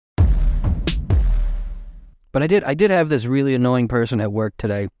But I did have this really annoying person at work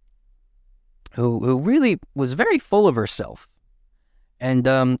today who really was very full of herself. And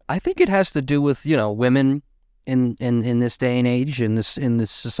I think it has to do with, women in this day and age, in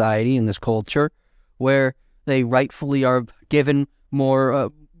this society, in this culture, where they rightfully are given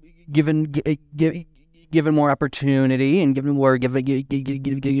more given more opportunity and given more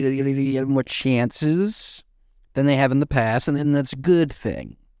chances than they have in the past, and that's a good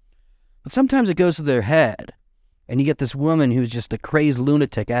thing. But sometimes it goes to their head, and you get this woman who's just a crazed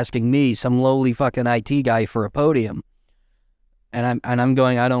lunatic asking me, some lowly fucking IT guy, for a podium, and I'm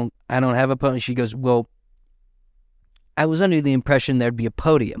going, I don't have a podium. She goes, well, I was under the impression there'd be a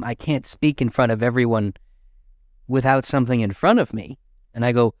podium. I can't speak in front of everyone without something in front of me. And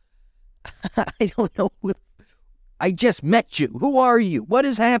I go, I don't know. I just met you. Who are you? What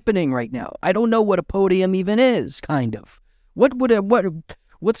is happening right now? I don't know what a podium even is, kind of.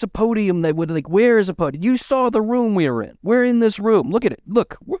 What's a podium that would, where is a podium? You saw the room we were in. We're in this room. Look at it.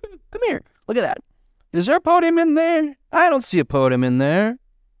 Look. Come here. Look at that. Is there a podium in there? I don't see a podium in there.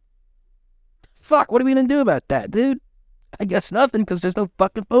 Fuck, what are we going to do about that, dude? I guess nothing, because there's no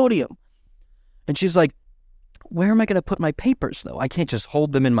fucking podium. And she's like, where am I going to put my papers, though? I can't just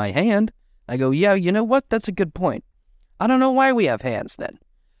hold them in my hand. I go, yeah, you know what? That's a good point. I don't know why we have hands, then.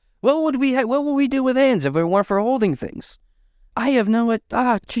 What would we do with hands if it weren't for holding things? I have no idea.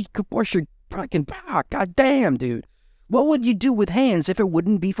 God damn, dude. What would you do with hands if it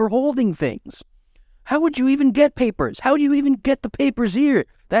wouldn't be for holding things? How would you even get papers? How do you even get the papers here?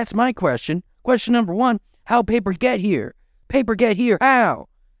 That's my question. Question number one, how paper get here? Paper get here, how?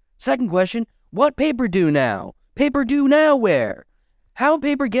 Second question, what paper do now? Paper do now where? How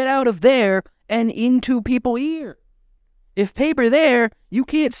paper get out of there and into people here? If paper there, you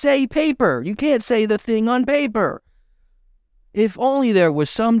can't say paper. You can't say the thing on paper. If only there was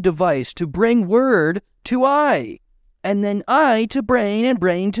some device to bring word to eye, and then eye to brain, and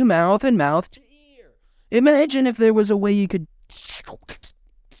brain to mouth, and mouth to ear. Imagine if there was a way you could...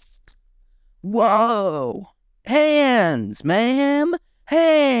 Whoa! Hands, ma'am!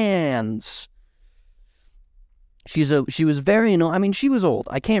 Hands! She was very annoying. I mean, she was old.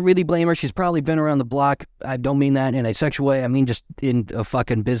 I can't really blame her. She's probably been around the block. I don't mean that in a sexual way. I mean just in a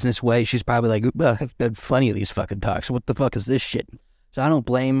fucking business way. She's probably like, I've done plenty of these fucking talks. What the fuck is this shit? So I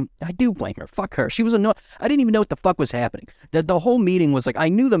do blame her. Fuck her. She was annoying. I didn't even know what the fuck was happening. The whole meeting was like, I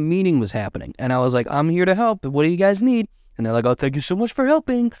knew the meeting was happening. And I was like, I'm here to help. What do you guys need? And they're like, oh, thank you so much for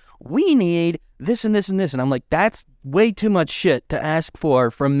helping. We need this and this and this. And I'm like, that's way too much shit to ask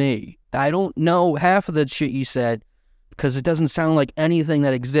for from me. I don't know half of the shit you said because it doesn't sound like anything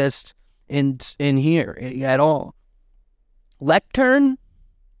that exists in here at all. Lectern?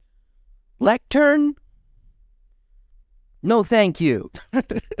 Lectern? No, thank you.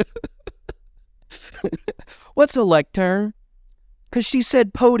 What's a lectern? Because she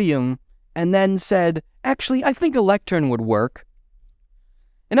said podium and then said, actually, I think a lectern would work.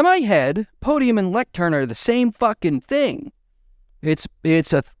 And in my head, podium and lectern are the same fucking thing. They're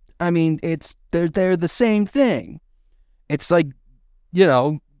the same thing. It's like,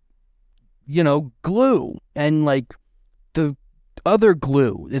 glue and like the other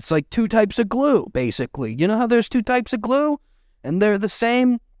glue. It's like two types of glue, basically. You know how there's two types of glue? And they're the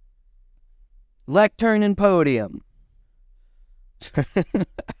same? Lectern and podium.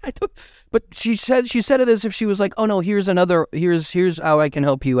 But she said it as if she was like, oh no, here's how I can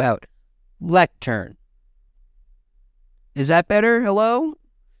help you out. Lectern. Is that better? Hello?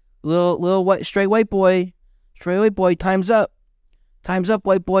 Little white, straight white boy, time's up. Time's up,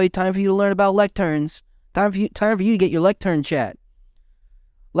 white boy. Time for you to learn about lecterns. Time for you to get your lectern chat.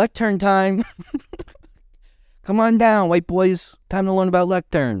 Lectern time. Come on down, white boys. Time to learn about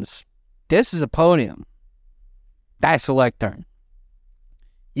lecterns. This is a podium. That's a lectern.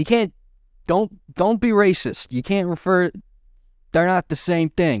 You can't, don't be racist. You can't refer, they're not the same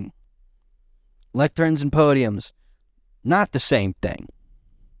thing. Lecterns and podiums, not the same thing.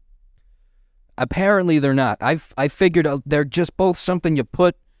 Apparently they're not. I figured they're just both something you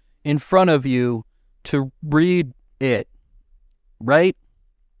put in front of you to read it, right?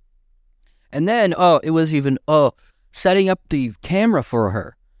 And then, it was even, setting up the camera for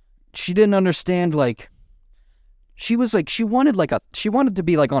her. She didn't understand, she was like, she wanted to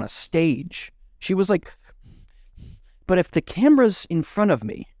be like on a stage. She was like, but if the camera's in front of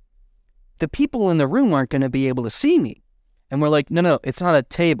me, the people in the room aren't going to be able to see me. And we're like, no, it's not a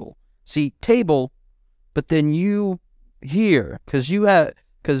table. See, table, but then you here,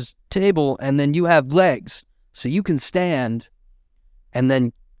 because table, and then you have legs, so you can stand, and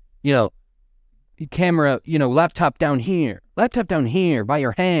then, camera, laptop down here by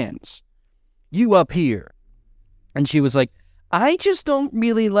your hands, you up here, And she was like, I just don't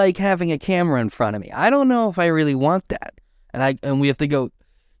really like having a camera in front of me. I don't know if I really want that. And we have to go,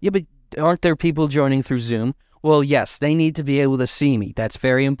 yeah, but aren't there people joining through Zoom? Well, yes, they need to be able to see me. That's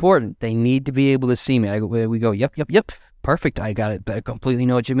very important. They need to be able to see me. We go, yep. Perfect. I got it. I completely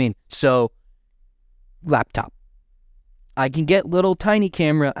know what you mean. So, laptop. I can get little tiny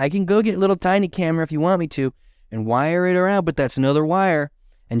camera. I can go get little tiny camera if you want me to and wire it around, but that's another wire.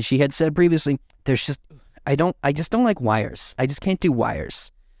 And she had said previously, I just don't like wires. I just can't do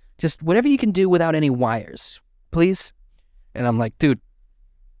wires. Just whatever you can do without any wires, please. And I'm like, dude,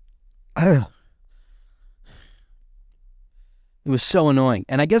 it was so annoying.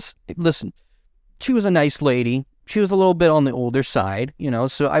 And I guess, listen, she was a nice lady. She was a little bit on the older side,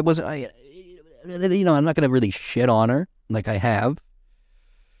 so I'm not going to really shit on her like I have.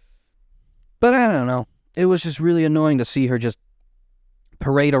 But I don't know. It was just really annoying to see her just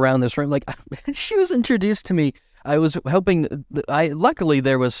parade around this room. Like, she was introduced to me. I was helping. Luckily,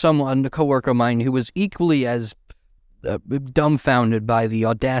 there was someone, a coworker of mine, who was equally as dumbfounded by the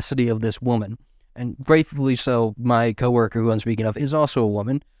audacity of this woman. And gratefully so, my coworker, who I'm speaking of, is also a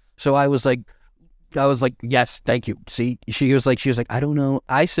woman. So I was like, yes, thank you. See, she was like, I don't know.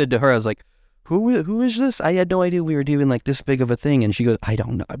 I said to her, I was like, who is this? I had no idea we were doing like this big of a thing. And she goes, I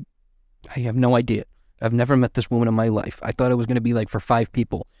don't know. I have no idea. I've never met this woman in my life. I thought it was going to be like for 5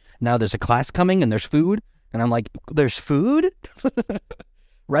 people. Now there's a class coming and there's food. And I'm like, there's food?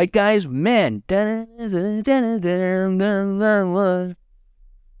 Right, guys? Men.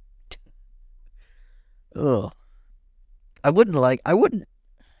 Ugh. I wouldn't.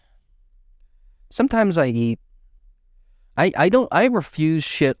 Sometimes I eat. I refuse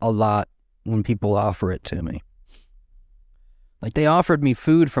shit a lot when people offer it to me. Like, they offered me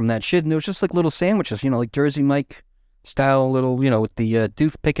food from that shit, and it was just like little sandwiches, like Jersey Mike style little, with the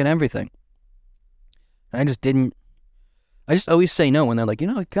toothpick and everything. And I just always say no when they're like,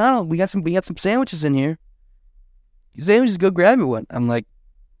 Conall, we got some sandwiches in here. Sandwiches, go grab me one. I'm like,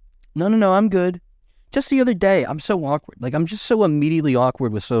 no, I'm good. Just the other day, I'm so awkward. Like, I'm just so immediately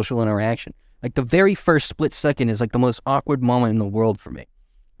awkward with social interaction. Like, the very first split second is like the most awkward moment in the world for me.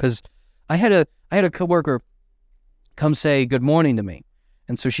 Because I had a coworker come say good morning to me.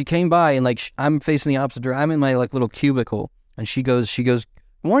 And so she came by and like, I'm facing the opposite direction. I'm in my like little cubicle and she goes, good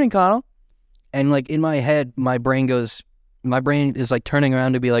morning, Conall. And like in my head, my brain is like turning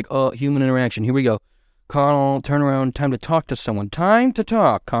around to be like, oh, human interaction. Here we go. Conall, turn around. Time to talk to someone. Time to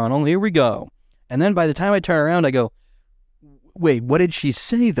talk, Conall. Here we go. And then by the time I turn around, I go, wait, what did she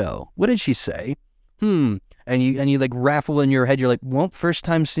say though? What did she say? And you like raffle in your head. You're like, well, first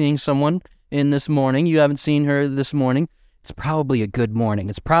time seeing someone in this morning. You haven't seen her this morning. It's probably a good morning.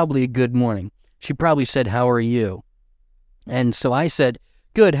 She probably said, how are you? And so I said,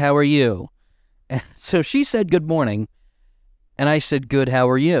 good, how are you? And so she said, good morning. And I said, good, how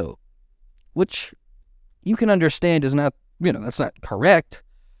are you? Which you can understand is not, that's not correct.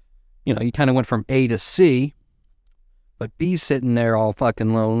 You kind of went from A to C. But B's sitting there all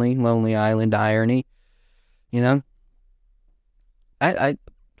fucking lonely island irony. I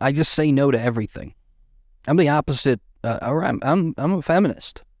just say no to everything. I'm the opposite. I'm a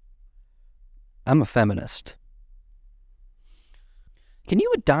feminist. I'm a feminist. Can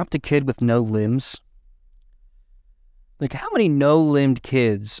you adopt a kid with no limbs? Like, how many no-limbed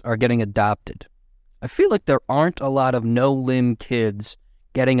kids are getting adopted? I feel like there aren't a lot of no-limbed kids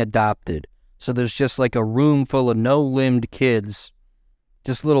getting adopted. So there's just like a room full of no-limbed kids,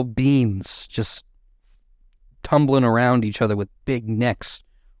 just little beans, just tumbling around each other with big necks,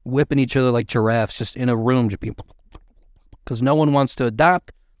 whipping each other like giraffes, just in a room, just because no one wants to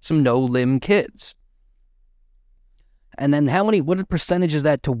adopt some no-limb kids. And then what a percentage is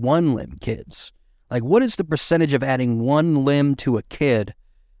that to one-limb kids? Like, what is the percentage of adding one limb to a kid?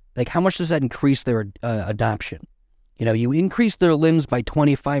 Like, how much does that increase their adoption? You increase their limbs by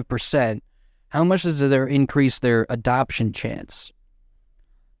 25%. How much does it increase their adoption chance?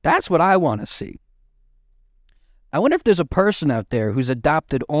 That's what I want to see. I wonder if there's a person out there who's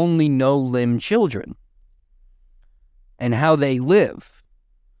adopted only no-limb children and how they live.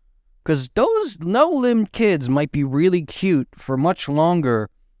 Because those no-limbed kids might be really cute for much longer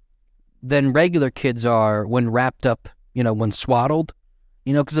than regular kids are when wrapped up, when swaddled.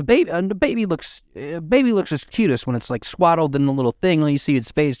 Because the baby looks its cutest when it's like swaddled in the little thing, and you see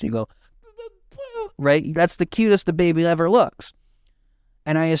its face and you go, right? That's the cutest the baby ever looks.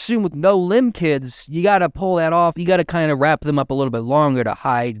 And I assume with no-limb kids, you got to pull that off. You got to kind of wrap them up a little bit longer to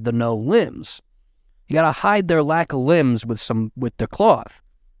hide the no limbs. You got to hide their lack of limbs with the cloth.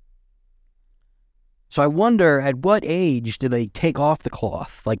 So I wonder, at what age do they take off the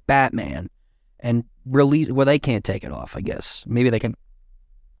cloth, like Batman, and release. Well, they can't take it off, I guess. Maybe they can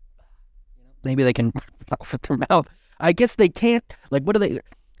with their mouth. I guess they can't. Like, what do they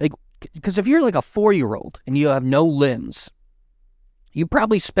like? Because if you're like a 4-year-old and you have no limbs, you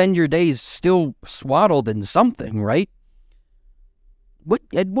probably spend your days still swaddled in something, right?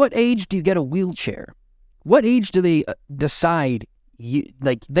 At what age do you get a wheelchair? What age do they decide?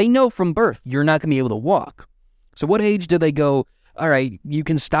 They know from birth you're not gonna be able to walk. So what age do they go, all right, you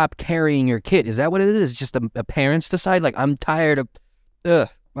can stop carrying your kid? Is that what it is? Just a parents decide, like, I'm tired of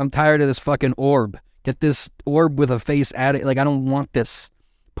this fucking orb. Get this orb with a face at it. Like, I don't want this.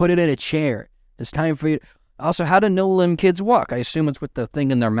 Put it in a chair. It's time for you. Also, how do no-limb kids walk? I assume it's with the thing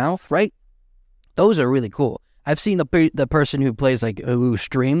in their mouth, right? Those are really cool. I've seen the person who plays, like, who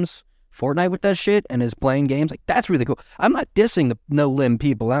streams Fortnite with that shit and is playing games. Like, that's really cool. I'm not dissing the no-limb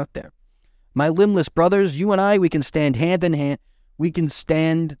people out there. My limbless brothers, you and I, we can stand hand in hand. We can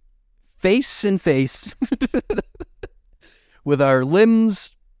stand face in face with our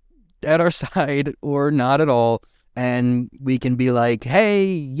limbs at our side or not at all. And we can be like, hey,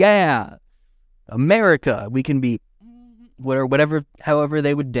 yeah, America. We can be whatever, however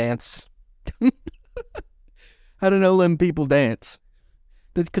they would dance. How do no-limb people dance?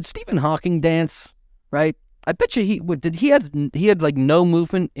 Could Stephen Hawking dance, right? I bet you he had like no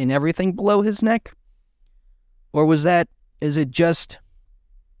movement in everything below his neck? Or is it just,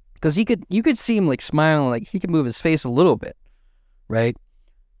 because you could see him like smiling, like he could move his face a little bit, right?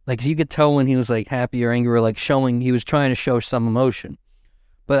 Like you could tell when he was like happy or angry or like he was trying to show some emotion.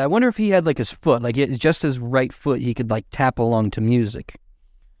 But I wonder if he had like his foot, like just his right foot, he could like tap along to music.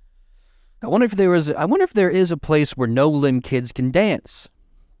 I wonder if there is a place where no-limb kids can dance.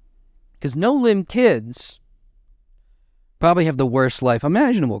 Because no-limb kids probably have the worst life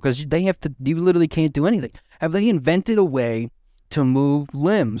imaginable, because you literally can't do anything. Have they invented a way to move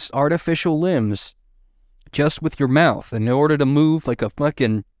limbs, artificial limbs, just with your mouth in order to move like a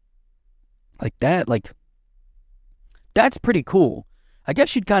fucking, like that? Like, that's pretty cool. I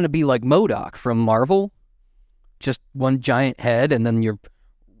guess you'd kind of be like MODOK from Marvel. Just one giant head and then your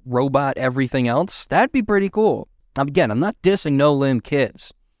robot everything else. That'd be pretty cool. Again, I'm not dissing no-limb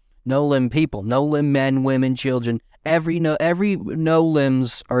kids. No-limb people. No-limb men, women, children. Every no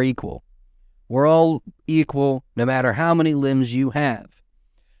limbs are equal. We're all equal no matter how many limbs you have.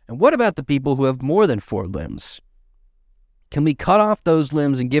 And what about the people who have more than 4 limbs? Can we cut off those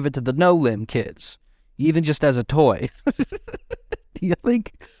limbs and give it to the no-limb kids? Even just as a toy. Do you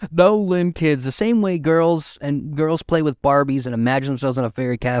think no-limb kids, the same way girls play with Barbies and imagine themselves in a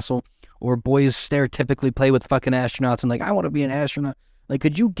fairy castle, or boys stereotypically play with fucking astronauts and like, I want to be an astronaut. Like,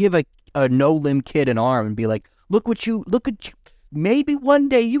 could you give a no-limb kid an arm and be like, look at you. Maybe one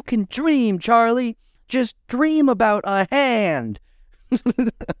day you can dream, Charlie. Just dream about a hand.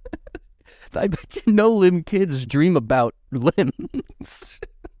 I bet you no-limb kids dream about limbs.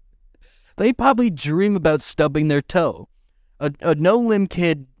 They probably dream about stubbing their toe. A no-limb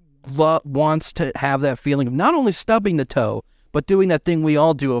kid wants to have that feeling of not only stubbing the toe, but doing that thing we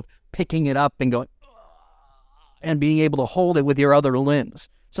all do of picking it up and going, and being able to hold it with your other limbs.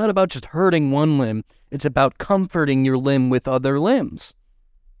 It's not about just hurting one limb. It's about comforting your limb with other limbs,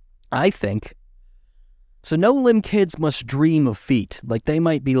 I think. So no-limb kids must dream of feet. Like, they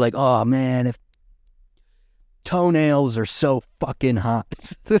might be like, oh, man, if toenails are so fucking hot.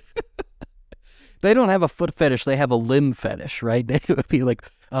 They don't have a foot fetish. They have a limb fetish, right? They would be like,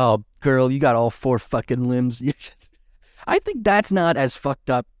 oh, girl, you got all 4 fucking limbs. I think that's not as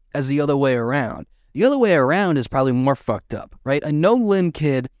fucked up as the other way around. The other way around is probably more fucked up, right? A no-limb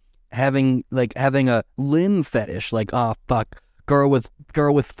kid having a limb fetish, like, oh, fuck, girl with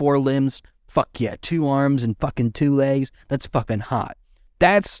 4 limbs, fuck yeah, 2 arms and fucking 2 legs, that's fucking hot.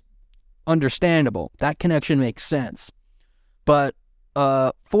 That's understandable. That connection makes sense. But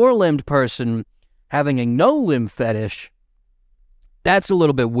a 4-limbed person having a no-limb fetish, that's a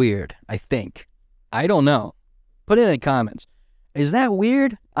little bit weird, I think. I don't know. Put it in the comments. Is that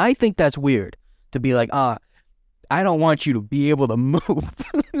weird? I think that's weird. To be like, I don't want you to be able to move.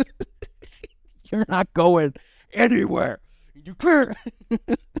 You're not going anywhere. You can't.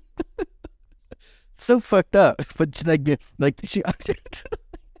 So fucked up. But like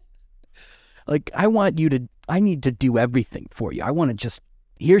I need to do everything for you. I want to just,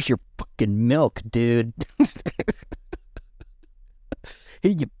 here's your fucking milk, dude.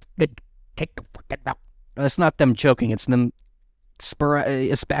 Here you take the fucking milk. It's not them choking. It's them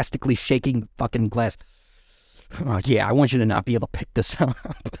spastically shaking the fucking glass. Oh, yeah, I want you to not be able to pick this up.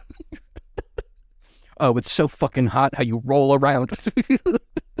 Oh, it's so fucking hot how you roll around.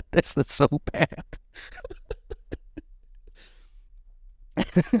 That's so bad.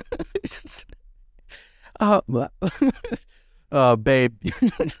 Babe,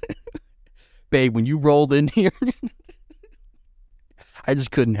 babe, when you rolled in here, I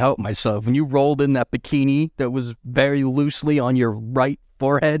just couldn't help myself. When you rolled in that bikini that was very loosely on your right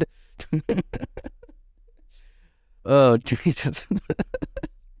forehead. Oh, Jesus.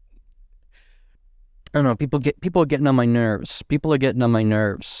 I don't know. People are getting on my nerves. People are getting on my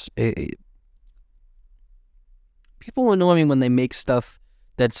nerves. People annoy me when they make stuff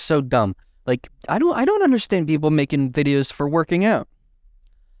that's so dumb. Like, I don't understand people making videos for working out.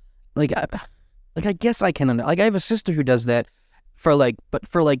 Like, I guess I can. Like, I have a sister who does that for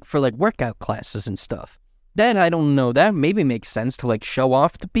workout classes and stuff. Then I don't know. That maybe makes sense to like show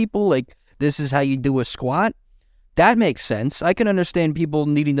off to people. Like, this is how you do a squat. That makes sense. I can understand people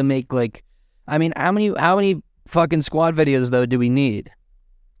needing to make like, I mean, how many fucking squat videos though do we need?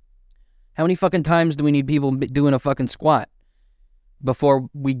 How many fucking times do we need people doing a fucking squat before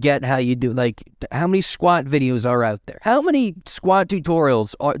we get how you do? Like, how many squat videos are out there? How many squat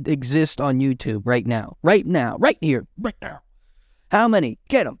tutorials exist on YouTube right now? Right now. Right here. Right now. How many?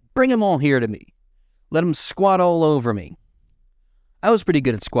 Get them. Bring them all here to me. Let them squat all over me. I was pretty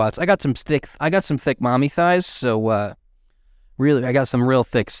good at squats. I got some thick mommy thighs, so really, I got some real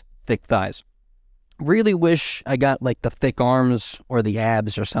thick thighs. Really wish I got like the thick arms or the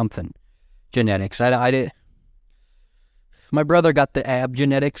abs or something. Genetics. I did. My brother got the ab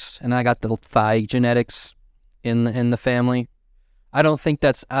genetics, and I got the thigh genetics in the family. I don't think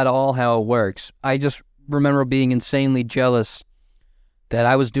that's at all how it works. I just remember being insanely jealous that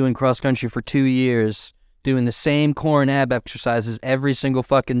I was doing cross country for 2 years, doing the same core and ab exercises every single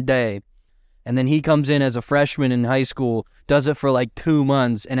fucking day. And then he comes in as a freshman in high school, does it for like 2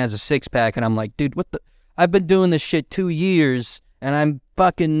 months, and has a six-pack, and I'm like, dude, what the? I've been doing this shit 2 years, and I'm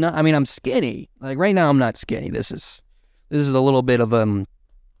fucking not, I mean, I'm skinny. Like, right now, I'm not skinny. This is a little bit of,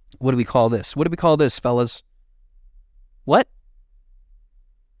 what do we call this? What do we call this, fellas? What?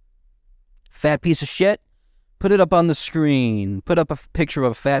 Fat piece of shit? Put it up on the screen. Put up a picture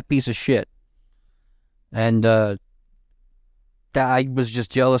of a fat piece of shit. And, I was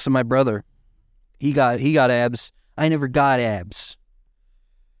just jealous of my brother. He got abs. I never got abs.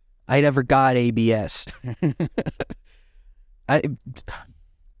 I never got ABS.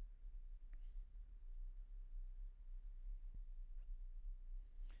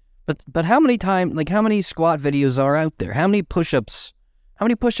 But how many squat videos are out there? How many push-up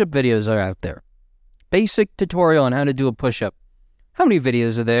videos are out there? Basic tutorial on how to do a push-up. How many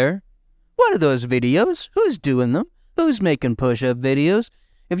videos are there? What are those videos? Who's doing them? Who's making push-up videos?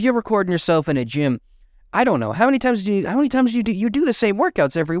 If you're recording yourself in a gym, I don't know. How many times do you do the same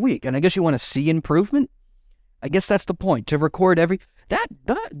workouts every week? And I guess you want to see improvement? I guess that's the point. To record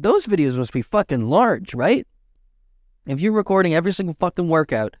those videos must be fucking large, right? If you're recording every single fucking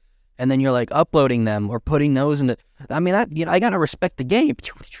workout and then you're like uploading them or putting those into, I mean, I gotta respect the game.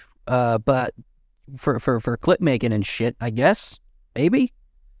 But for clip making and shit, I guess, maybe.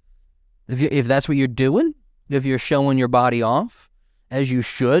 If that's what you're doing, if you're showing your body off, as you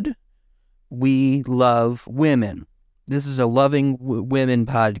should, we love women. This is a loving women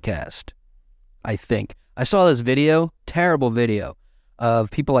podcast, I think. I saw this video, terrible video,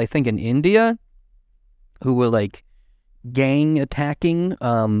 of people, I think, in India who were, like, gang attacking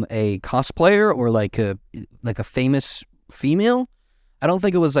a cosplayer or, like a famous female. I don't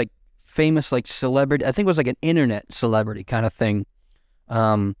think it was, like, famous, like, celebrity. I think it was, like, an internet celebrity kind of thing.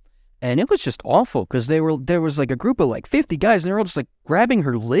 And it was just awful because there was like a group of like 50 guys and they were all just like grabbing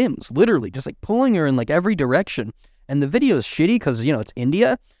her limbs, literally, just like pulling her in like every direction. And the video is shitty because, you know, it's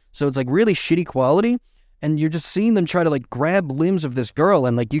India, so it's like really shitty quality. And you're just seeing them try to like grab limbs of this girl,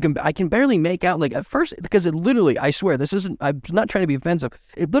 and like I can barely make out, like, at first, because it literally, I swear, I'm not trying to be offensive.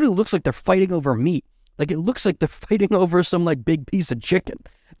 It literally looks like they're fighting over meat. Like, it looks like they're fighting over some like big piece of chicken.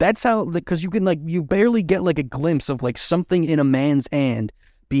 That's how, because you can like, you barely get like a glimpse of like something in a man's hand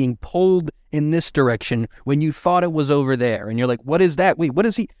being pulled in this direction when you thought it was over there. And you're like, what is that? Wait, what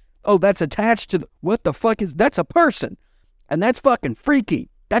is he? Oh, that's attached to what the fuck is, that's a person. And that's fucking freaky.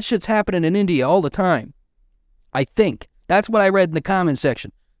 That shit's happening in India all the time. I think. That's what I read in the comment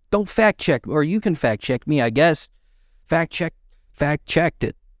section. Don't fact check, or you can fact check me, I guess. Fact checked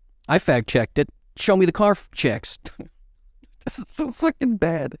it. I fact checked it. Show me the car checks. So fucking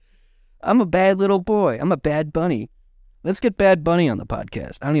bad. I'm a bad little boy. I'm a bad bunny. Let's get Bad Bunny on the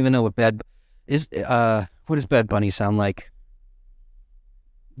podcast. I don't even know what what does Bad Bunny sound like?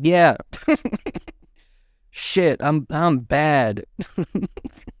 Yeah. Shit, I'm bad.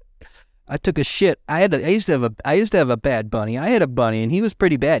 I took a shit. I used to have a bad bunny. I had a bunny and he was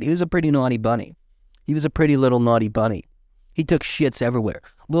pretty bad. He was a pretty naughty bunny. He was a pretty little naughty bunny. He took shits everywhere.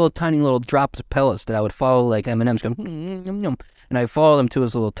 little tiny little drops of pellets that I would follow like M&M's going, and I'd follow them to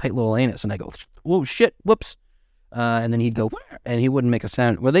his little tight little anus, and I go, whoa, shit, whoops. And then he'd go, and he wouldn't make a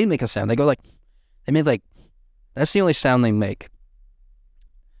sound. Well, they'd make a sound. They go like, they made like, that's the only sound they make.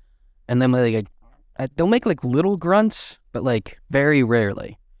 And then like, they'll make like little grunts, but like very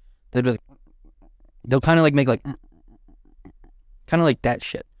rarely. They'll kind of like make like, kind of like that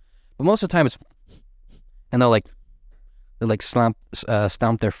shit. But most of the time it's, and they'll like stomp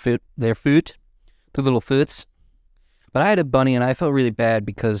their foot, their little foots. But I had a bunny, and I felt really bad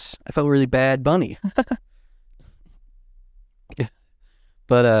because I felt really bad bunny.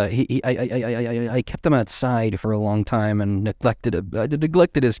 But I kept him outside for a long time and neglected him. I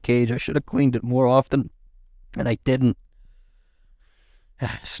neglected his cage. I should have cleaned it more often, and I didn't.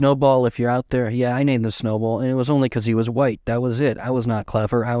 Snowball, if you're out there, yeah, I named the Snowball, and it was only because he was white. That was it. I was not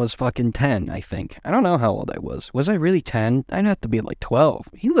clever. I was fucking 10, I think. I don't know how old I was. Was I really 10? I'd have to be like 12.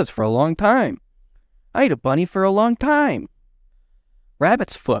 He lived for a long time. I ate a bunny for a long time.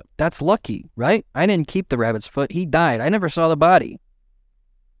 Rabbit's foot. That's lucky, right? I didn't keep the rabbit's foot. He died. I never saw the body.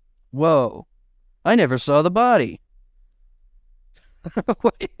 Whoa. I never saw the body.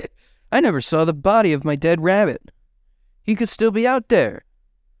 I never saw the body of my dead rabbit. He could still be out there.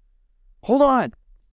 Hold on.